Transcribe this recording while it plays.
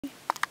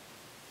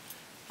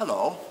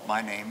Hello,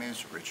 my name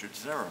is Richard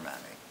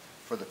Szeremany.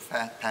 For the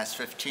past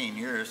 15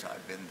 years,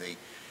 I've been the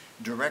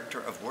Director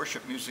of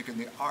Worship Music and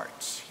the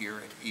Arts here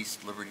at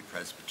East Liberty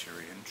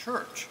Presbyterian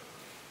Church.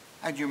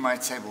 And you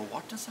might say, well,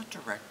 what does a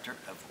Director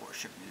of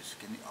Worship Music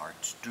and the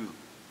Arts do?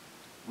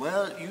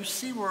 Well, you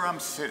see where I'm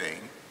sitting,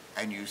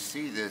 and you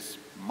see this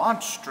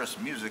monstrous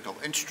musical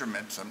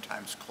instrument,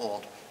 sometimes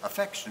called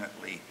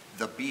affectionately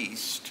the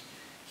Beast,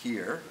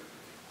 here.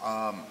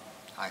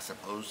 I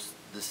suppose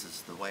this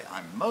is the way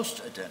I'm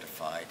most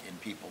identified in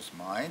people's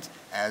minds,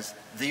 as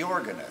the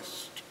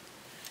organist.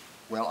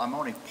 Well, I'm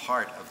only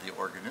part of the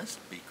organist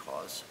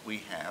because we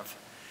have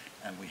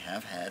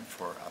had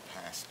for a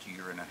past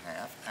year and a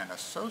half an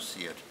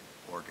associate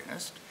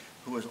organist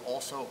who is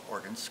also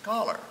organ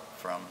scholar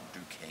from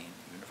Duquesne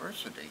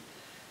University,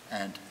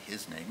 and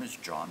his name is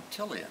John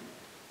Tillian.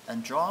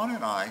 And John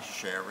and I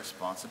share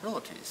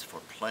responsibilities for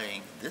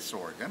playing this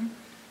organ,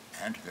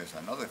 and there's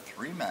another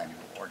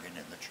 3-manual organ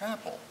in the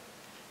chapel,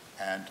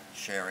 and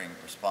sharing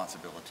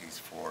responsibilities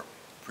for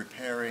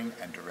preparing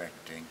and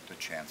directing the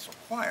chancel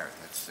choir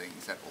that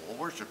sings at all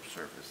worship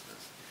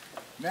services.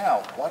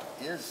 Now, what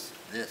is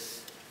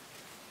this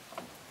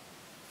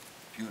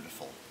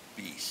beautiful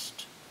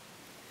beast?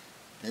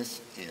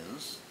 This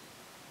is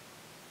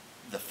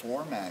the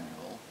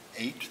 4-manual,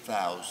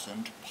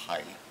 8,000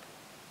 pipe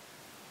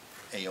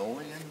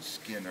Aeolian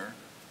Skinner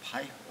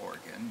pipe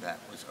organ that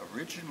was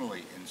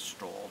originally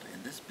installed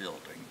in this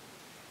building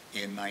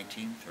in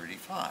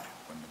 1935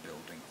 when the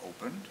building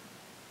opened.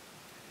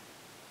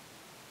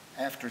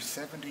 After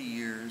 70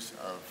 years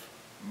of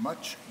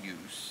much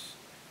use,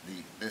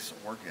 this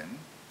organ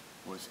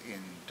was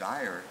in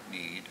dire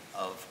need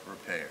of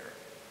repair.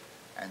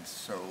 And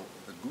so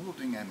the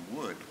Goulding and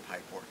Wood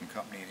Pipe Organ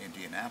Company in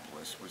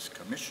Indianapolis was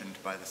commissioned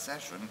by the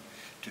session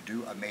to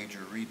do a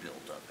major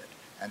rebuild of it.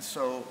 And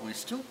so we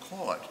still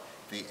call it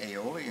the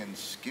Aeolian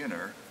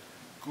Skinner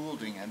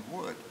Goulding and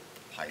Wood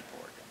Pipe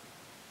Organ.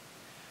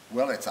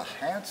 Well, it's a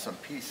handsome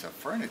piece of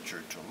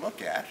furniture to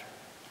look at.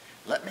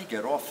 Let me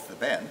get off the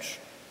bench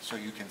so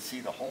you can see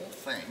the whole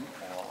thing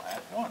all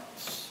at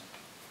once.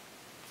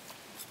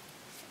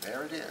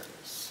 There it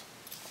is.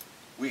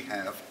 We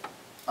have,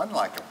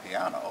 unlike a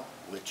piano,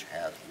 which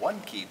has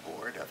one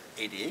keyboard of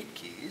 88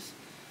 keys,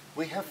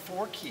 we have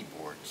 4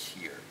 keyboards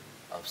here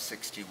of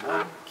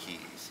 61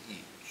 keys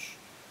each.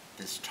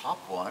 This top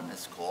one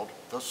is called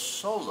the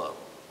solo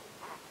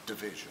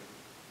division.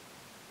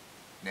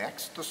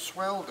 Next, the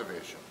swell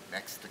division.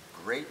 Next, the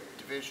great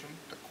division,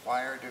 the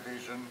choir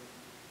division.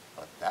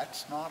 But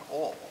that's not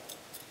all,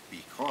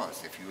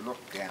 because if you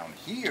look down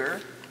here,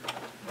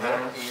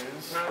 there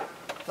is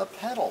the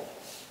pedal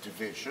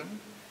division,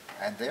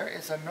 and there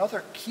is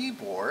another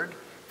keyboard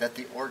that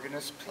the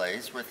organist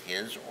plays with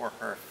his or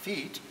her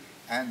feet,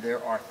 and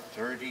there are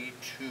 32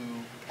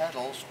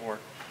 pedals, or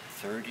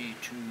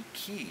 32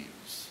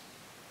 keys,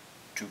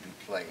 to be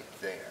played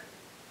there.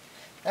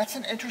 That's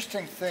an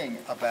interesting thing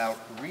about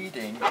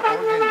reading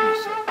organ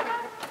music.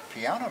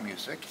 Piano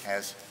music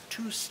has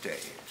 2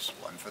 staves,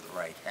 one for the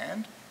right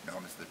hand,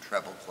 known as the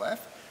treble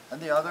clef, and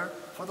the other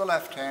for the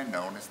left hand,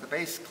 known as the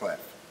bass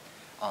clef.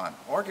 On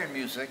organ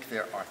music,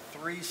 there are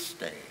 3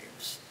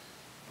 staves,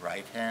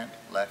 right hand,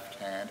 left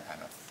hand,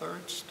 and a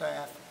 3rd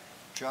staff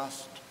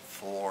just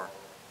for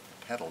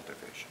the pedal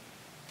division.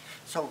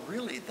 So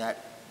really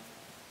that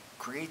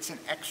creates an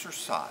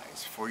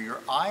exercise for your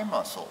eye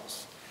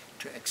muscles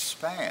to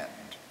expand,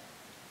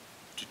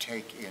 to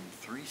take in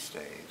 3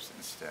 staves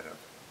instead of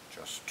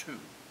just 2.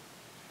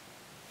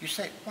 You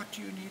say, what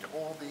do you need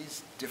all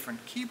these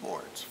different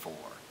keyboards for?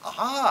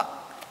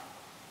 Aha!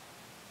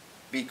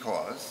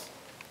 Because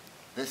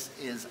this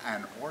is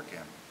an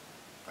organ,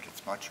 but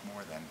it's much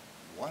more than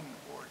one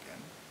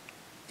organ.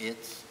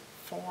 It's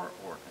 4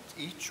 organs.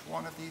 Each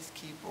one of these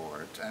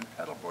keyboards and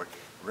pedal board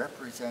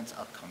represents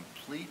a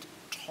complete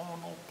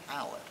tonal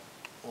palette,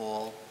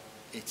 all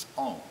its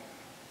own.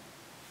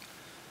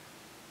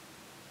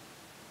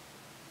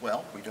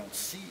 Well, we don't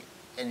see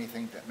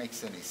anything that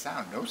makes any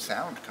sound. No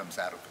sound comes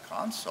out of the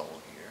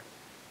console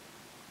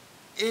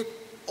here. It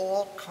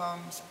all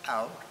comes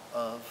out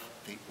of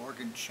the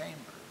organ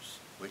chambers,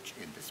 which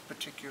in this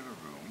particular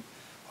room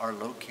are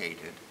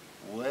located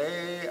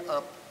way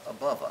up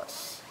above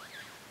us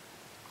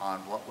on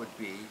what would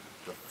be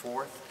the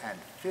 4th and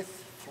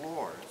 5th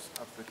floors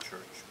of the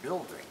church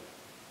building.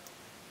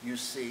 You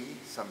see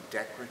some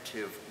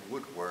decorative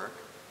woodwork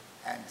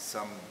and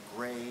some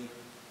gray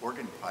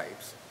organ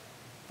pipes,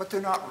 but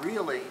they're not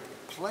really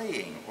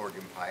playing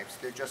organ pipes,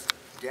 they're just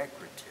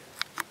decorative.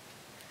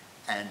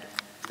 And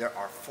there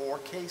are 4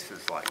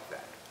 cases like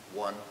that.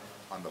 One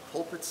on the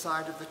pulpit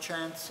side of the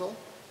chancel,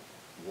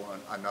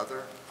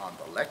 another on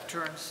the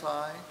lectern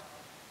side,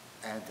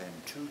 and then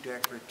 2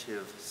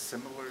 decorative,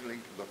 similarly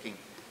looking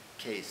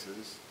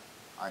cases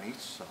on each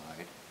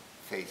side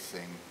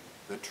facing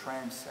the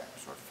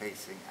transepts, or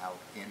facing out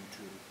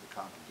into the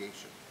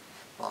congregation.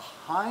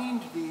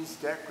 Behind these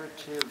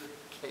decorative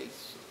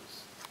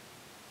cases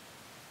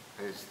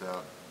is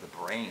the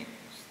brains,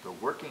 the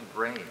working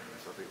brains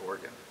of the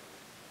organ.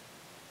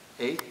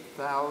 8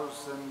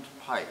 8,000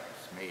 pipes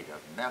made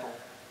of metal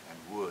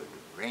and wood,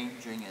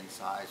 ranging in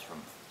size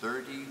from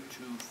 32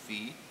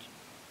 feet.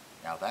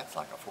 Now that's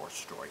like a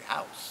 4-story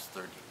house,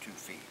 32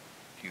 feet.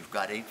 If you've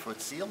got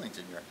 8-foot ceilings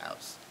in your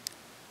house,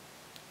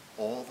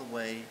 all the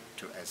way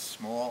to as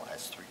small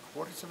as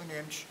 3/4 of an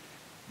inch,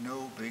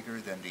 no bigger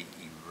than the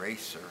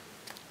eraser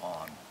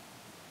on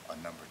a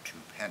number 2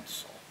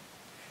 pencil.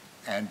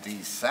 And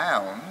these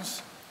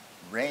sounds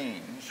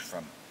range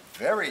from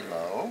very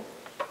low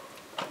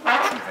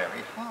to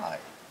very high.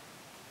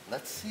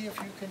 Let's see if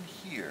you can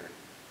hear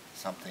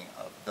something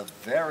of the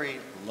very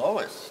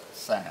lowest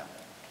sound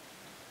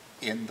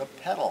in the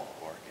pedal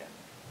organ.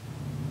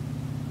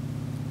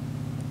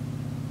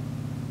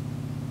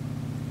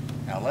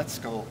 Now let's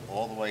go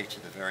all the way to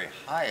the very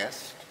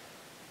highest,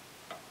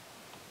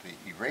 the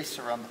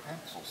eraser on the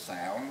pencil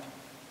sound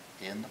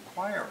in the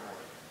choir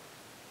organ.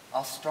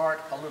 I'll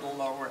start a little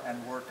lower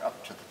and work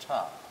up to the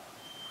top.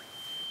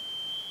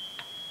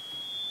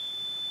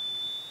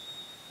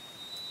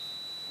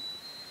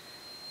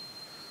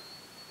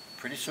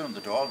 Pretty soon the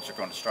dogs are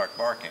going to start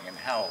barking and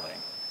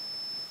howling.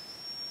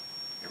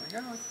 Here we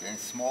go, it's getting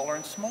smaller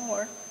and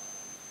smaller.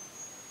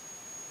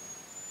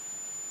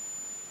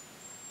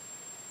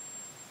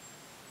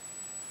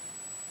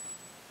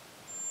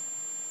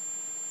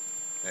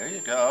 There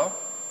you go.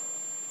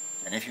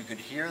 And if you could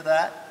hear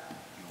that,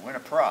 you win a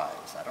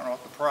prize. I don't know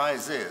what the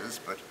prize is,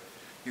 but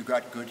you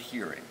got good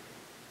hearing.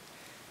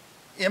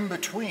 In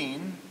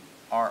between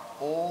are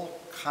all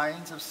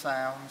kinds of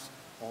sounds,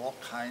 all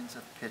kinds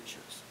of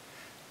pitches.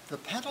 The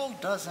pedal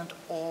doesn't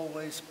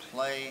always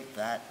play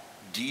that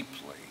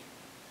deeply.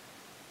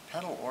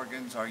 Pedal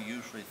organs are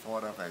usually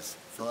thought of as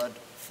thud,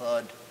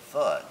 thud,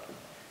 thud,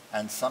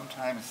 and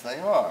sometimes they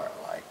are,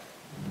 like.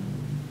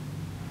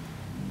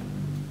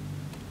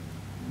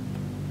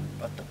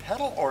 But the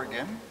pedal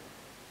organ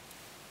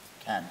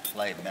can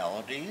play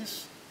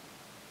melodies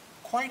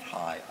quite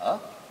high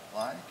up,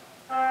 like.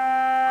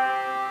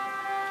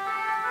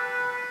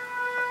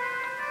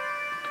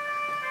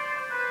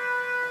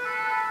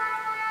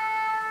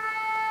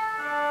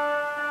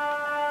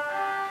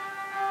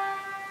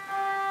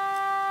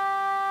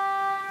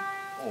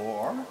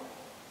 Or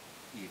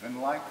even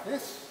like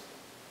this.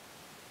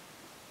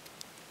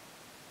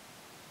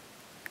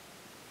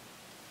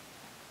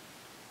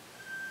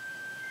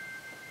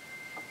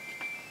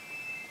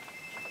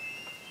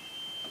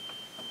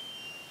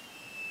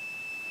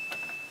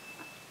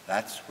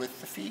 That's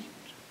with the feet.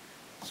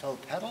 So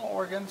pedal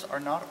organs are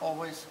not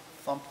always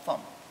thump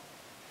thump.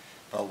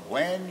 But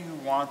when you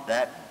want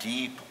that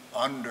deep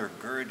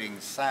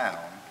undergirding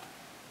sound,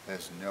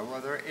 there's no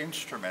other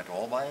instrument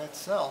all by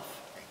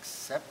itself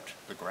except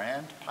the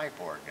grand pipe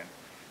organ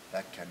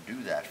that can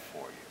do that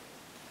for you.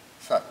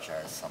 Such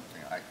as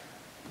something like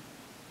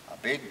a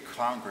big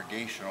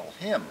congregational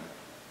hymn.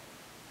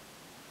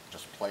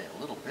 Just play a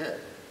little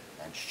bit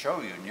and show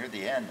you near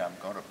the end. I'm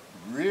going to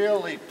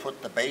really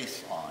put the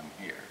bass on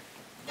here.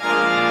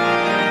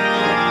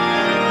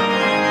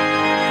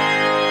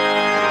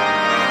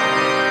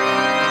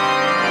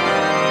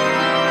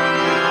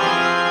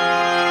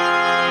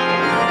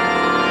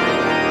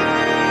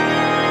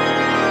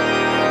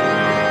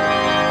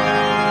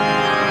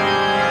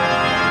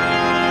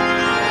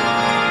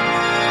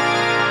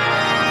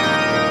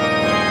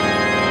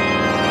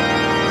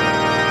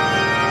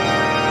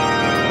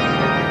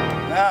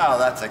 Now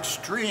that's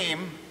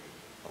extreme,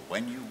 but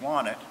when you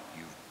want it,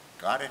 you've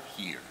got it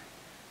here.